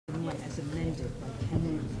ended, like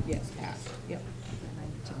ended. Yes, passed. Yep. And I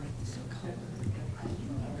need to make this a color.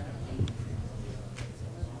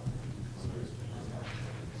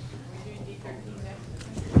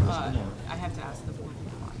 I have to ask the board.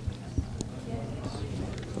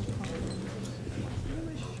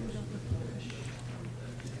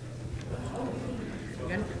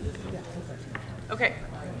 Okay.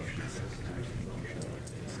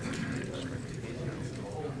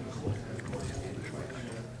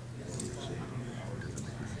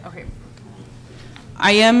 Okay.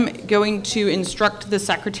 I am going to instruct the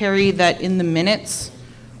secretary that in the minutes,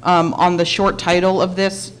 on the short title of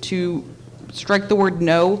this, to strike the word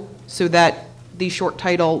no, so that the short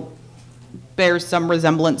title bears some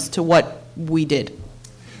resemblance to what we did.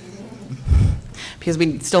 Because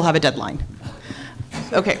we still have a deadline.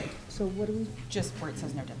 Okay. So what do we? Just where it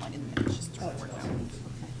says no deadline in the minutes, just strike the word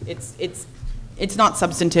no. It's not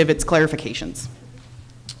substantive, it's clarifications.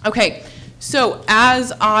 Okay, so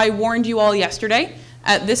as I warned you all yesterday,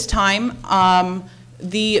 at this time,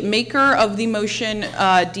 the maker of the motion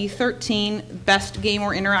D13, Best Game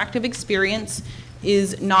or Interactive Experience,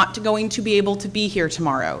 is not going to be able to be here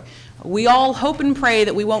tomorrow. We all hope and pray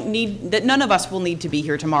that none of us will need to be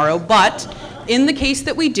here tomorrow, but in the case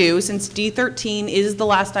that we do, since D13 is the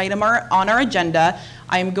last item on our agenda,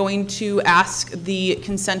 I am going to ask the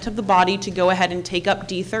consent of the body to go ahead and take up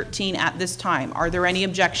D13 at this time. Are there any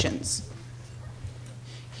objections?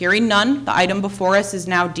 Hearing none, the item before us is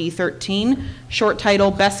now D13, short title,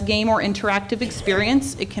 Best Game or Interactive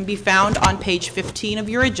Experience. It can be found on page 15 of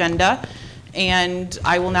your agenda, and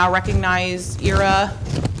I will now recognize Ira,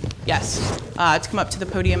 to come up to the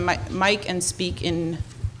podium mic and speak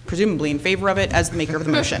presumably in favor of it as the maker of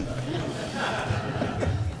the motion.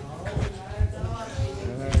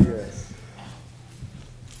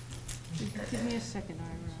 Give me a second,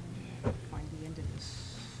 I find the end of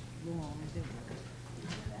this long.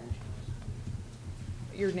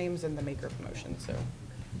 Your name's in the maker of the motion, so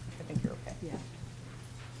I think you're okay. Yeah.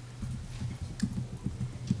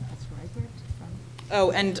 That's right, Bert.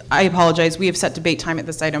 Oh, and I apologize. We have set debate time at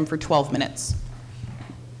this item for 12 minutes.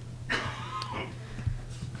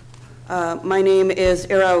 My name is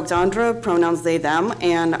Ira Alexandra, pronouns they, them,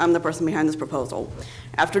 and I'm the person behind this proposal.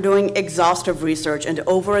 After doing exhaustive research into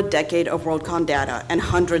over a decade of Worldcon data and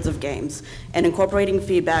hundreds of games, and incorporating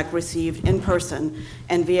feedback received in person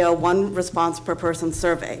and via one response per person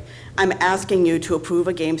survey, I'm asking you to approve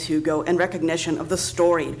a Games Hugo in recognition of the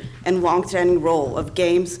storied and longstanding role of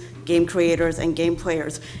games, game creators, and game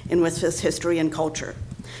players in WSFS history and culture.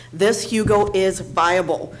 This Hugo is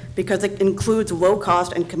viable because it includes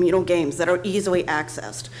low-cost and communal games that are easily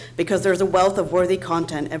accessed, because there's a wealth of worthy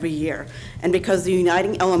content every year, and because the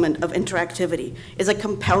uniting element of interactivity is a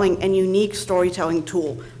compelling and unique storytelling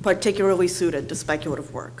tool, particularly suited to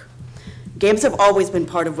speculative work. Games have always been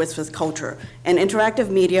part of WSFS culture, and interactive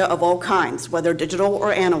media of all kinds, whether digital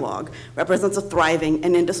or analog, represents a thriving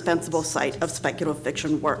and indispensable site of speculative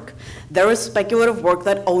fiction work. There is speculative work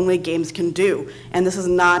that only games can do, and this is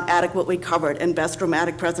not adequately covered in Best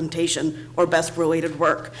Dramatic Presentation or Best Related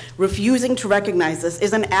Work. Refusing to recognize this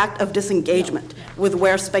is an act of disengagement with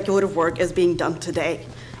where speculative work is being done today,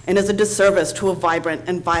 and is a disservice to a vibrant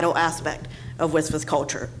and vital aspect of WSFS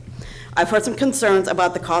culture. I've heard some concerns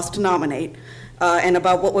about the cost to nominate and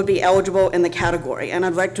about what would be eligible in the category, and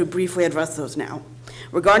I'd like to briefly address those now.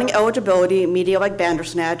 Regarding eligibility, media like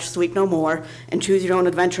Bandersnatch, Sleep No More, and Choose Your Own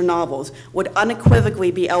Adventure novels would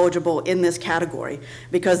unequivocally be eligible in this category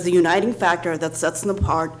because the uniting factor that sets them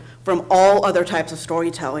apart from all other types of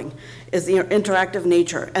storytelling is the interactive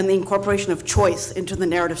nature and the incorporation of choice into the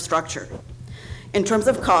narrative structure. In terms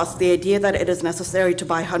of cost, the idea that it is necessary to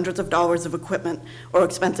buy hundreds of dollars of equipment or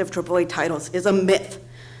expensive AAA titles is a myth,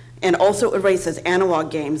 and also erases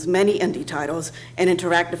analog games, many indie titles, and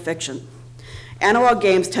interactive fiction. Analog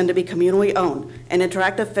games tend to be communally owned, and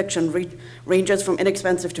interactive fiction ranges from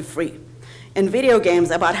inexpensive to free. In video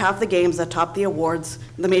games, about half the games that top the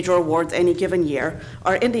major awards any given year,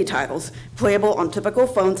 are indie titles, playable on typical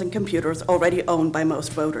phones and computers already owned by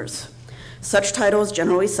most voters. Such titles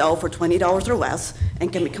generally sell for $20 or less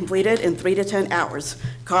and can be completed in 3 to 10 hours,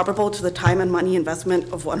 comparable to the time and money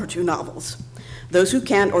investment of 1 or 2 novels. Those who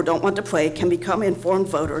can't or don't want to play can become informed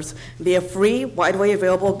voters via free, widely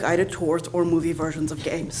available guided tours or movie versions of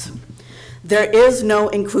games. There is no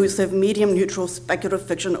inclusive, medium-neutral speculative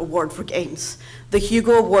fiction award for games. The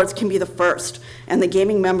Hugo Awards can be the first, and the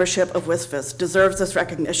gaming membership of WSFS deserves this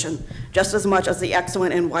recognition just as much as the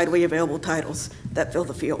excellent and widely available titles that fill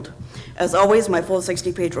the field. As always, my full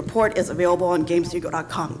 60-page report is available on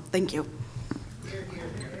gameshugo.com. Thank you.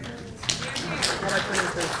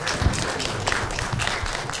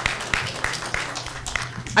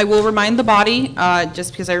 I will remind the body,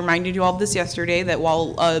 just because I reminded you all of this yesterday, that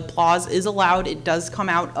while applause is allowed, it does come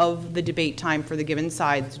out of the debate time for the given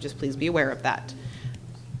side, so just please be aware of that.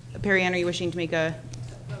 Perry Ann, are you wishing to make a?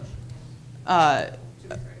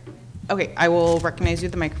 Okay, I will recognize you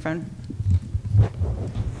at the microphone.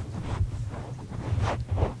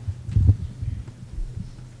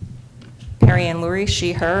 Perry Ann Lurie,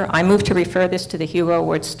 she, her. I move to refer this to the Hugo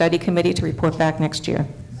Awards Study Committee to report back next year.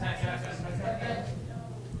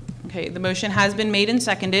 Okay, the motion has been made and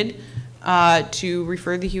seconded to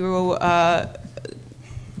refer the Hugo,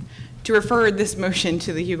 to refer this motion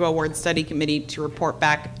to the Hugo Awards Study Committee to report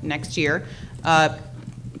back next year. Sorry,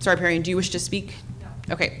 Perry, do you wish to speak? No.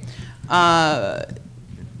 Okay. 5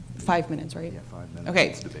 minutes, right? Yeah, 5 minutes.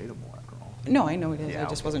 Okay. It's debatable after all. No, I know it is. Yeah, I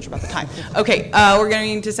just okay. wasn't sure about the time. Okay, we're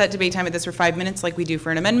going to set debate time at this for 5 minutes like we do for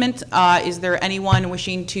an amendment. Is there anyone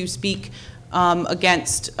wishing to speak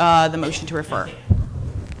against the motion to refer?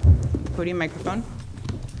 Podium microphone.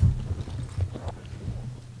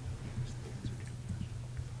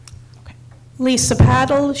 Okay. Lisa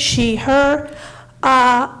Paddle, she, her.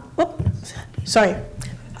 Sorry.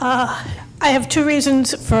 I have two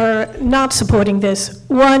reasons for not supporting this.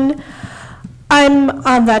 One, I'm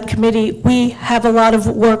on that committee. We have a lot of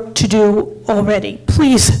work to do already.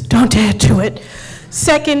 Please don't add to it.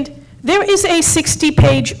 Second, there is a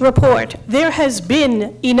 60-page report. There has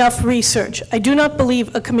been enough research. I do not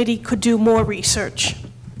believe a committee could do more research.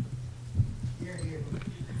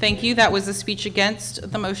 Thank you. That was a speech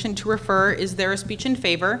against the motion to refer. Is there a speech in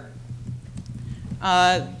favor?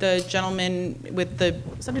 The gentleman with the,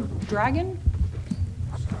 is that a dragon?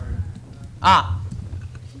 Ah,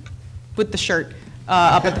 with the shirt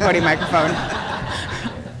up at the podium microphone.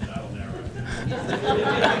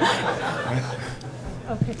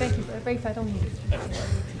 Okay, thank you. Rafe, I don't need it.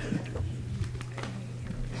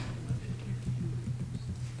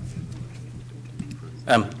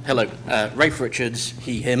 Hello, Rafe Richards,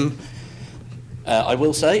 he, him. I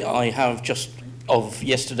will say I have just of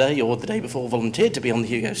yesterday or the day before volunteered to be on the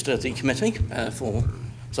Hugo Study Committee for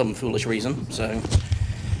some foolish reason, so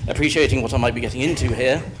appreciating what I might be getting into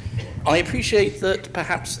here. I appreciate that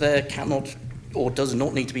perhaps there cannot or does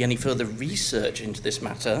not need to be any further research into this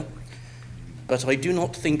matter, but I do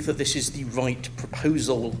not think that this is the right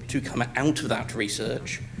proposal to come out of that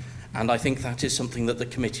research, and I think that is something that the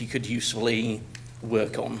committee could usefully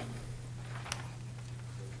work on.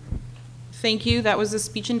 Thank you. That was a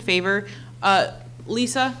speech in favor.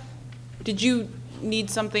 Lisa, did you need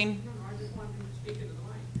something? No, I just wanted to speak into the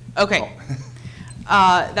mic. Okay.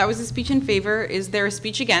 That was a speech in favor. Is there a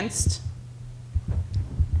speech against?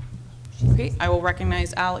 Okay, I will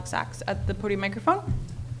recognize Alex Sachs at the podium microphone.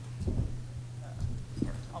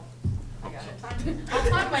 I'll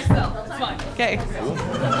time myself, that's fine. Okay.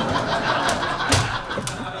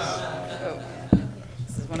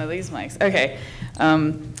 This is one of these mics. Okay.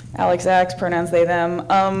 Alex Sachs, pronouns they, them.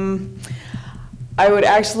 I would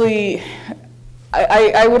actually,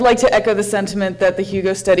 I would like to echo the sentiment that the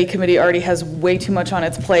Hugo Study Committee already has way too much on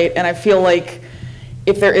its plate, and I feel like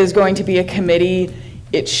if there is going to be a committee,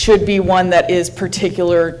 it should be one that is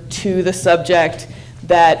particular to the subject,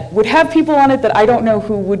 that would have people on it that I don't know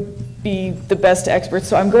who would be the best experts.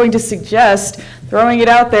 So I'm going to suggest, throwing it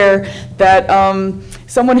out there, that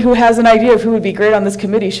someone who has an idea of who would be great on this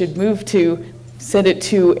committee should move to send it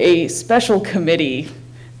to a special committee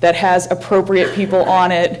that has appropriate people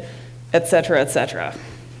on it, et cetera, et cetera.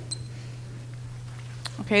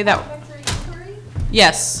 Okay, that. Parliamentary inquiry?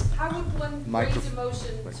 Yes. How would one Micro- raise a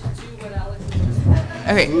motion to do what Alex just said?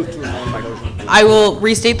 Okay. I will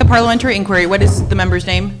restate the parliamentary inquiry. What is the member's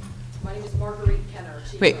name? My name is Marguerite Kenner.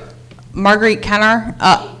 She, Wait, her. Marguerite Kenner.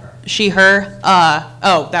 She, her.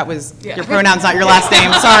 Oh, that was your pronouns, not your last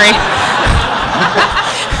name. Sorry.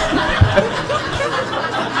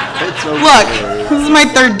 Look, this is my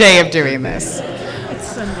third day of doing this. It's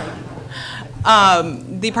Sunday.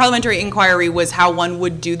 The parliamentary inquiry was how one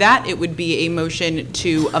would do that. It would be a motion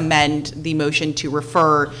to amend the motion to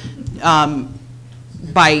refer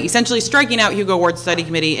by essentially striking out Hugo Awards Study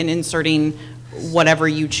Committee and inserting whatever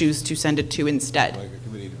you choose to send it to instead. Like a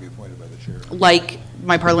committee to be appointed by the chair. Like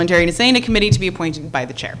my parliamentarian is saying, a committee to be appointed by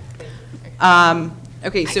the chair.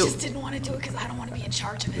 Okay, so. I just didn't want to do it because I don't want to be in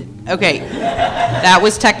charge of it. Okay, that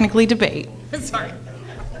was technically debate. Sorry.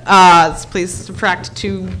 Please subtract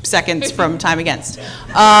 2 seconds from time against. Done.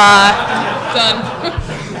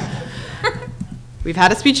 We've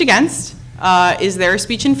had a speech against. Is there a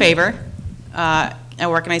speech in favor?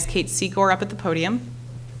 I'll recognize Kate Secor up at the podium.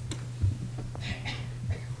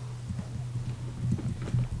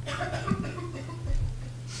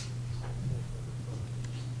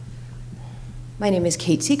 My name is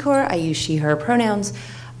Kate Secor. I use she, her pronouns.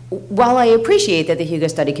 While I appreciate that the Hugo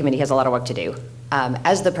Study Committee has a lot of work to do,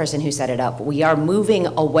 as the person who set it up, we are moving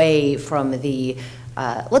away from the,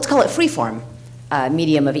 let's call it freeform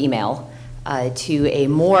medium of email to a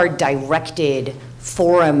more directed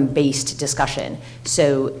forum-based discussion.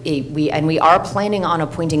 So we are planning on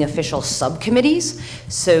appointing official subcommittees.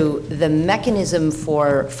 So the mechanism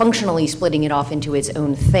for functionally splitting it off into its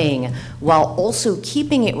own thing, while also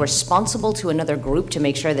keeping it responsible to another group to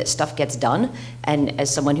make sure that stuff gets done. And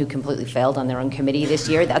as someone who completely failed on their own committee this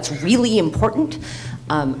year, that's really important,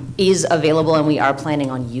 is available, and we are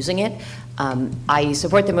planning on using it. I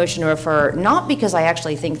support the motion to refer, not because I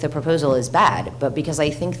actually think the proposal is bad, but because I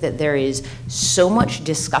think that there is so much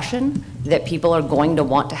discussion that people are going to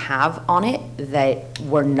want to have on it that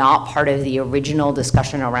were not part of the original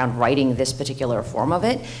discussion around writing this particular form of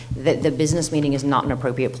it, that the business meeting is not an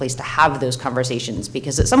appropriate place to have those conversations,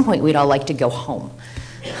 because at some point we'd all like to go home.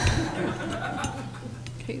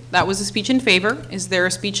 Okay, that was a speech in favor. Is there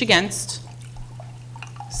a speech against?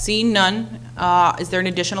 Seeing none, is there an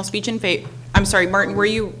additional speech in favor? I'm sorry, Martin, were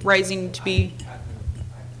you rising to be?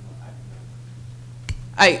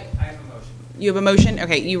 I have a motion. You have a motion?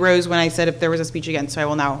 Okay, you rose when I said if there was a speech against, so I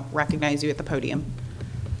will now recognize you at the podium.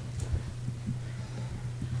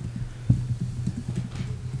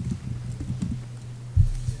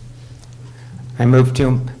 I move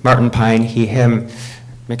to Martin Pine, he, him.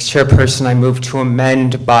 Mixed chairperson, I move to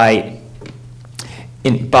amend by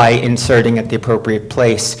inserting at the appropriate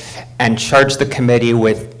place and charge the committee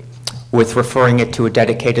with referring it to a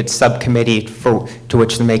dedicated subcommittee to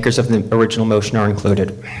which the makers of the original motion are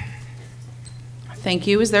included. Thank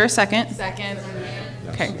you. Is there a second? Second.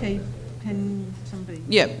 Okay. Okay, can somebody?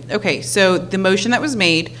 Yeah, okay, so the motion that was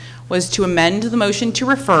made was to amend the motion to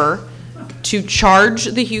refer to charge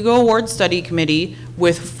the Hugo Award Study Committee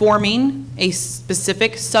with forming a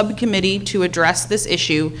specific subcommittee to address this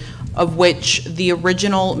issue, of which the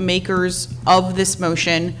original makers of this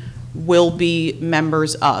motion will be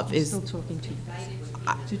members of. Is Still talking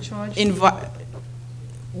to charge?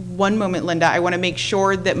 One moment, Linda. I want to make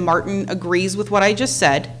sure that Martin agrees with what I just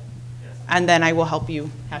said, and then I will help you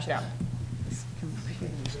hash it out.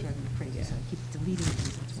 Keep deleting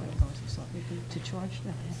things, that's why I go to so to charge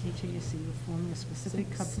the HASC with forming a specific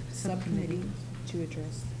subcommittee to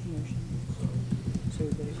address the motion. So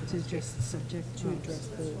to address the subject. to address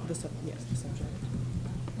the subject,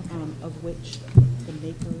 of which the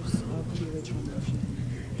makers of the original motion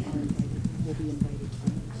are invited, will be invited.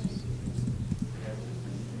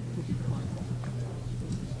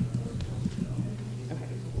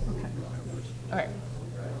 Okay.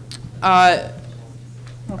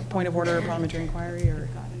 Okay. Point of order, parliamentary inquiry, or?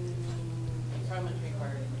 Parliamentary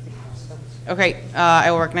inquiry. Okay, I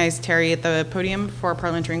will recognize Terry at the podium for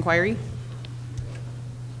parliamentary inquiry.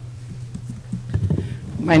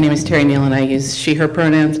 My name is Terry Neal, and I use she, her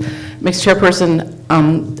pronouns. Mixed chairperson,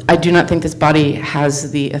 I do not think this body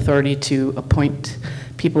has the authority to appoint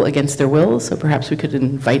people against their will, so perhaps we could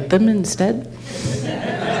invite them instead.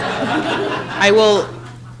 I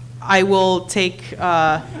will take,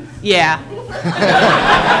 yeah.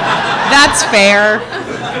 That's fair.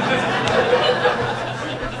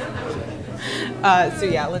 So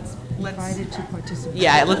yeah, let's Invited to participate.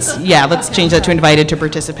 Yeah, let's change that to invited to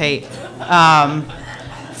participate.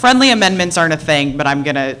 Friendly amendments aren't a thing, but I'm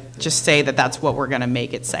gonna just say that that's what we're gonna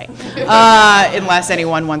make it say, unless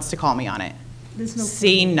anyone wants to call me on it. There's no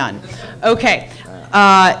Seeing none. Okay.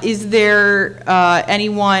 Is there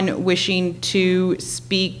anyone wishing to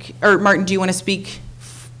speak? Or Martin, do you want to speak?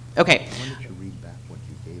 Okay. Why don't you read back what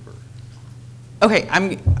you gave her? Okay,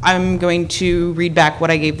 I'm going to read back what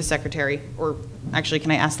I gave the secretary. Or actually, can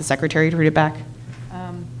I ask the secretary to read it back?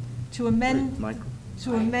 To amend, oh,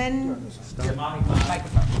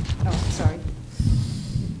 sorry.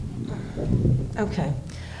 Okay.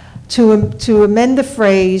 To amend the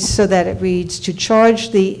phrase so that it reads, to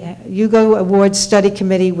charge the Hugo Awards Study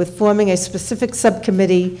Committee with forming a specific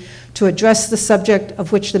subcommittee to address the subject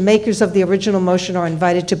of which the makers of the original motion are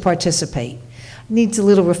invited to participate. Needs a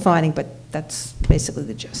little refining, but that's basically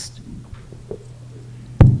the gist.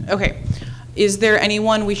 Okay. Is there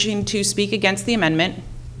anyone wishing to speak against the amendment?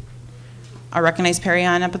 I recognize Perry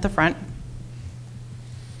Ann up at the front.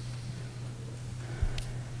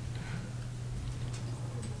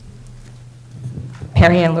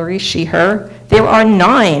 Perry Ann Lurie, she, her. There are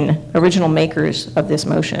 9 original makers of this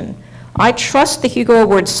motion. I trust the Hugo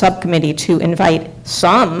Awards subcommittee to invite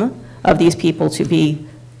some of these people to be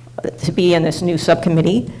in this new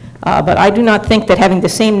subcommittee, but I do not think that having the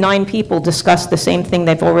same 9 people discuss the same thing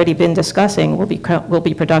they've already been discussing will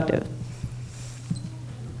be productive.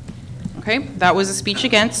 Okay, that was a speech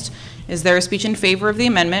against. Is there a speech in favor of the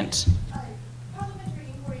amendment? Parliamentary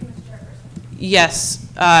inquiry, Mr. Chairperson. Yes.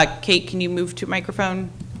 Kate, can you move to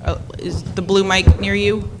microphone? Is the blue mic near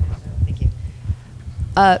you? Thank you.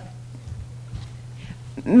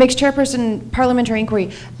 Mixed Chairperson, Parliamentary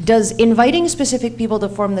Inquiry, does inviting specific people to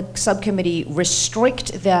form the subcommittee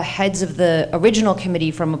restrict the heads of the original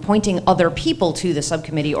committee from appointing other people to the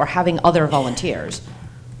subcommittee or having other volunteers?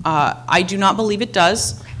 I do not believe it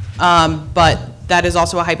does, but that is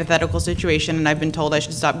also a hypothetical situation, and I've been told I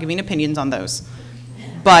should stop giving opinions on those.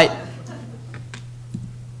 But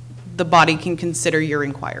the body can consider your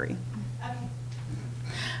inquiry.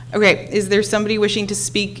 Okay, is there somebody wishing to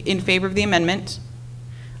speak in favor of the amendment?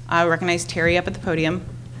 I recognize Terry up at the podium.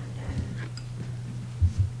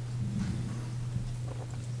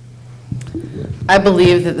 I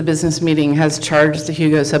believe that the business meeting has charged the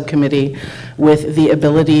Hugo Subcommittee with the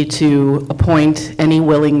ability to appoint any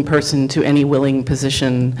willing person to any willing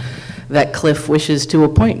position that Cliff wishes to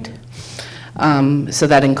appoint. So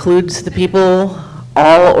that includes the people,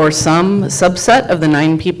 all or some subset of the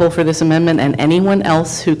 9 people for this amendment, and anyone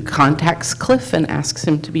else who contacts Cliff and asks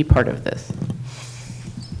him to be part of this.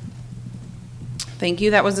 Thank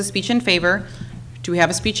you. That was a speech in favor. Do we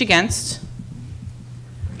have a speech against?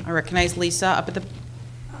 I recognize Lisa up at the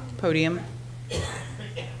podium.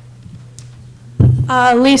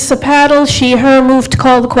 Lisa Paddle, she, her, move to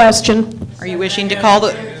call the question. Are you wishing to call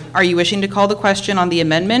the question on the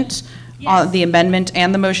amendment? Yes. The amendment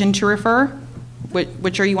and the motion to refer?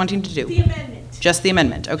 Which are you wanting to do? The amendment. Just the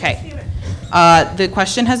amendment, okay. The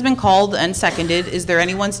question has been called and seconded. Is there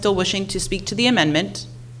anyone still wishing to speak to the amendment?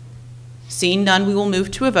 Seeing none, we will move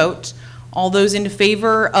to a vote. All those in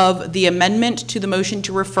favor of the amendment to the motion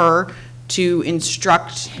to refer to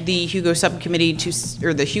instruct the Hugo Subcommittee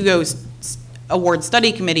or the Hugo Award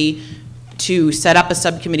Study Committee to set up a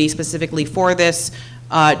subcommittee specifically for this,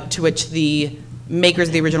 to which the makers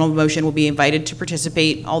of the original motion will be invited to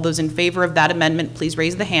participate. All those in favor of that amendment, please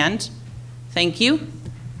raise the hand. Thank you.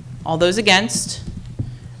 All those against?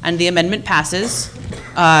 And the amendment passes.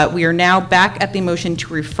 We are now back at the motion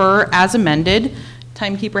to refer as amended.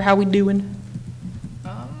 Timekeeper, how we doing?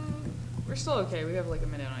 We're still okay. We have like a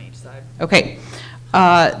minute on each side. Okay.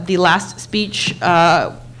 The last speech,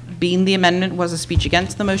 being the amendment, was a speech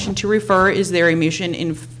against the motion to refer. Is there a motion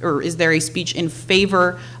is there a speech in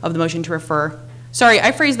favor of the motion to refer? Sorry,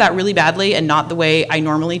 I phrased that really badly and not the way I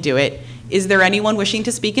normally do it. Is there anyone wishing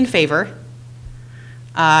to speak in favor?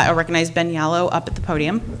 I recognize Ben Yallow up at the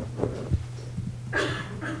podium.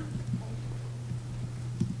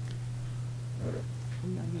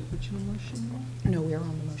 No, we are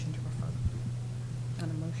on the motion to refer. On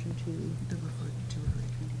a motion to refer to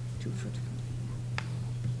committee.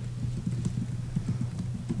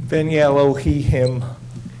 Ben Yallow, he, him.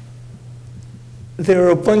 There are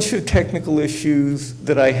a bunch of technical issues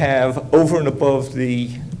that I have over and above the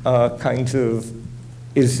kinds of,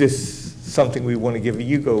 is this something we want to give a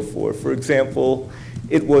Hugo for? For example,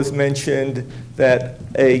 it was mentioned that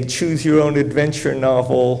a choose-your-own-adventure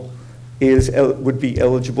novel would be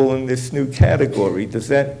eligible in this new category. Does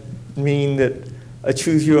that mean that a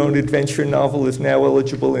choose-your-own-adventure novel is now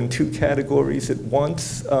eligible in 2 categories at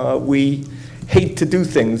once? We hate to do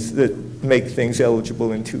things that make things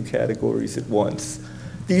eligible in 2 categories at once.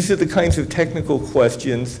 These are the kinds of technical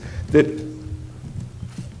questions that,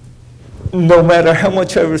 no matter how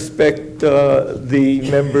much I respect the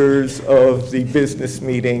members of the business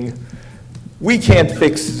meeting, we can't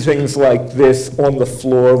fix things like this on the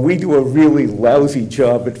floor. We do a really lousy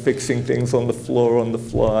job at fixing things on the floor on the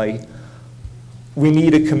fly. We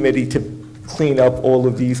need a committee to clean up all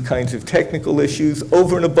of these kinds of technical issues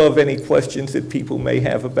over and above any questions that people may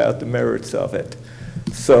have about the merits of it.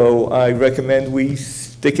 So I recommend we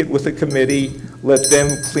stick it with a committee, let them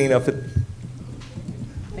clean up it.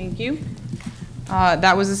 Thank you.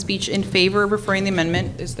 That was a speech in favor of referring the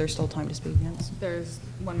amendment. Is there still time to speak against? There's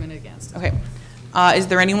 1 minute against. Okay. Is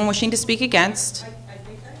there anyone wishing to speak against? I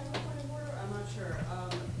think I have a point of order. I'm not sure.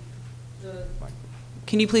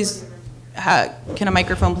 Can you please, can a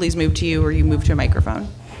microphone please move to you, or you move to a microphone?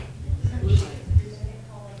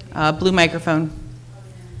 Blue microphone.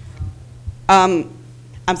 I'm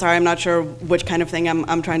sorry, I'm not sure which kind of thing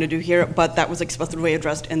I'm trying to do here, but that was explicitly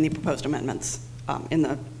addressed in the proposed amendments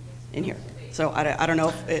in here. So I don't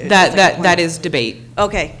know if that is debate.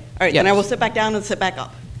 Okay, all right. Yep. Then I will sit back down and sit back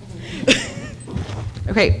up.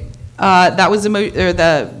 Okay, that was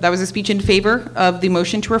a speech in favor of the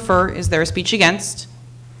motion to refer. Is there a speech against?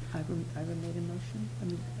 I would made a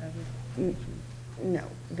motion. No,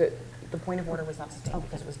 the point of order was not sustained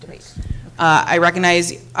because it was debate. I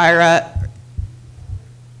recognize Ira.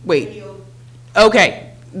 Wait.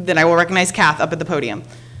 Okay, then I will recognize Kath up at the podium.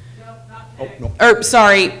 Oh, no. Or,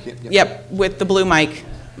 sorry, Yep. yep, with the blue mic.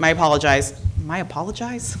 My apologize. My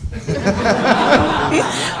apologize?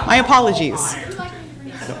 My apologies.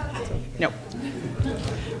 No.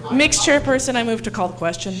 Mixed chairperson, I move to call the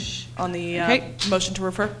question on the Okay. motion to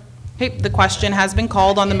refer. Okay, the question has been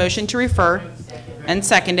called on the motion to refer and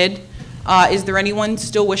seconded. Is there anyone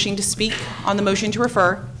still wishing to speak on the motion to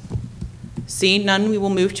refer? Seeing none, we will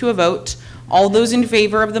move to a vote. All those in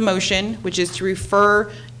favor of the motion, which is to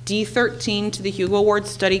refer D13 to the Hugo Award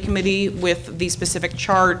Study Committee with the specific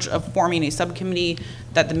charge of forming a subcommittee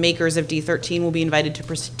that the makers of D13 will be invited to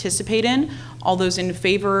participate in. All those in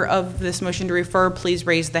favor of this motion to refer, please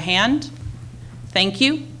raise the hand. Thank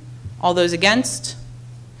you. All those against?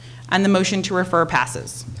 And the motion to refer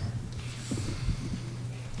passes.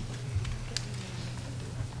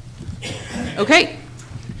 Okay.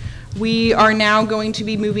 We are now going to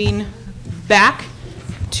be moving back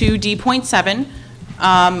to D.7.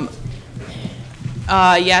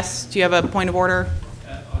 Yes, do you have a point of order?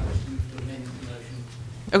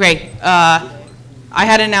 Okay, I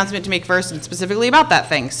had an announcement to make first and specifically about that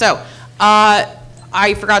thing. So,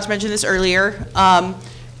 I forgot to mention this earlier.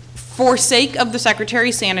 For sake of the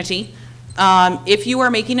Secretary's sanity, if you are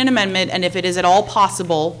making an amendment and if it is at all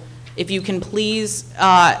possible, if you can please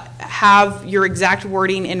have your exact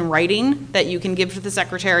wording in writing that you can give to the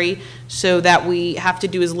Secretary so that we have to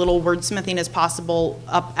do as little wordsmithing as possible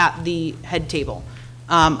up at the head table.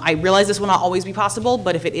 I realize this will not always be possible,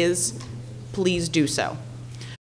 but if it is, please do so.